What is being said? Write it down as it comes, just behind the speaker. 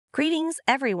Greetings,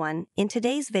 everyone. In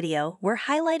today's video, we're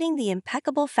highlighting the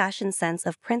impeccable fashion sense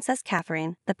of Princess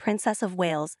Catherine, the Princess of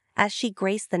Wales, as she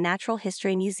graced the Natural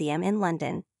History Museum in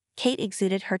London. Kate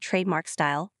exuded her trademark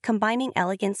style, combining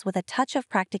elegance with a touch of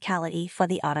practicality for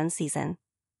the autumn season.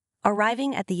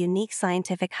 Arriving at the unique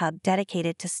scientific hub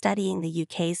dedicated to studying the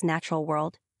UK's natural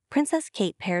world, Princess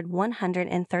Kate paired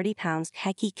 130-pound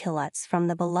khaki kilots from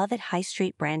the beloved high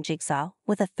street brand Jigsaw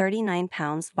with a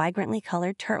 39-pound vibrantly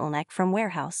colored turtleneck from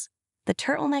Warehouse. The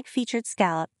turtleneck featured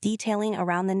scallop detailing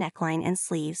around the neckline and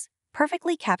sleeves,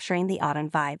 perfectly capturing the autumn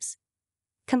vibes.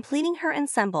 Completing her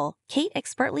ensemble, Kate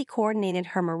expertly coordinated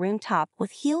her maroon top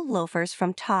with heeled loafers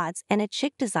from Todds and a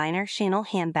chic designer Chanel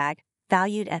handbag,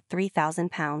 valued at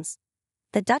 £3,000.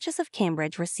 The Duchess of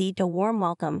Cambridge received a warm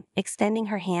welcome, extending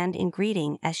her hand in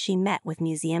greeting as she met with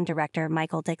museum director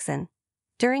Michael Dixon.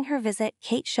 During her visit,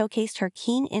 Kate showcased her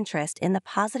keen interest in the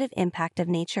positive impact of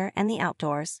nature and the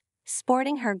outdoors.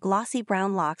 Sporting her glossy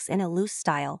brown locks in a loose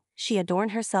style, she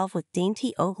adorned herself with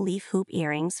dainty oak leaf hoop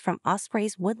earrings from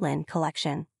Osprey's Woodland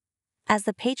collection. As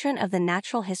the patron of the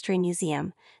Natural History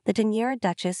Museum, the demure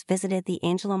Duchess visited the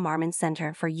Angela Marmon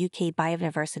Centre for UK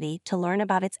Biodiversity to learn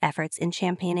about its efforts in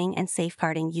championing and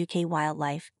safeguarding UK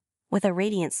wildlife. With a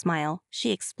radiant smile,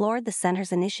 she explored the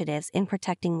centre's initiatives in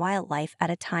protecting wildlife at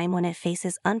a time when it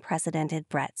faces unprecedented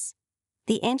threats.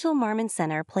 The Angela Marmon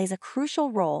Centre plays a crucial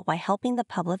role by helping the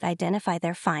public identify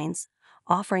their finds,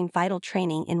 offering vital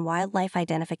training in wildlife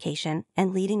identification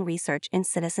and leading research in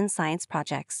citizen science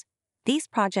projects. These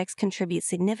projects contribute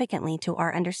significantly to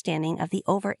our understanding of the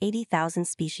over 80,000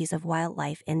 species of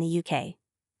wildlife in the UK.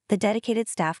 The dedicated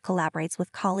staff collaborates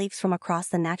with colleagues from across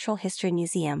the Natural History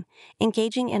Museum,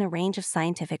 engaging in a range of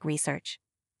scientific research.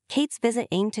 Kate's visit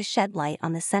aimed to shed light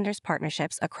on the centre's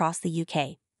partnerships across the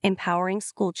UK, empowering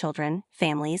schoolchildren,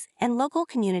 families, and local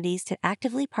communities to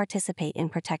actively participate in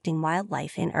protecting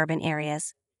wildlife in urban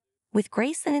areas. With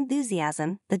grace and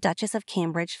enthusiasm, the Duchess of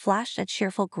Cambridge flashed a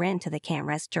cheerful grin to the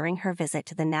cameras during her visit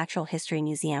to the Natural History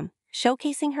Museum,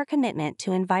 showcasing her commitment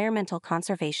to environmental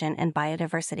conservation and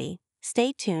biodiversity.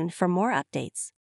 Stay tuned for more updates.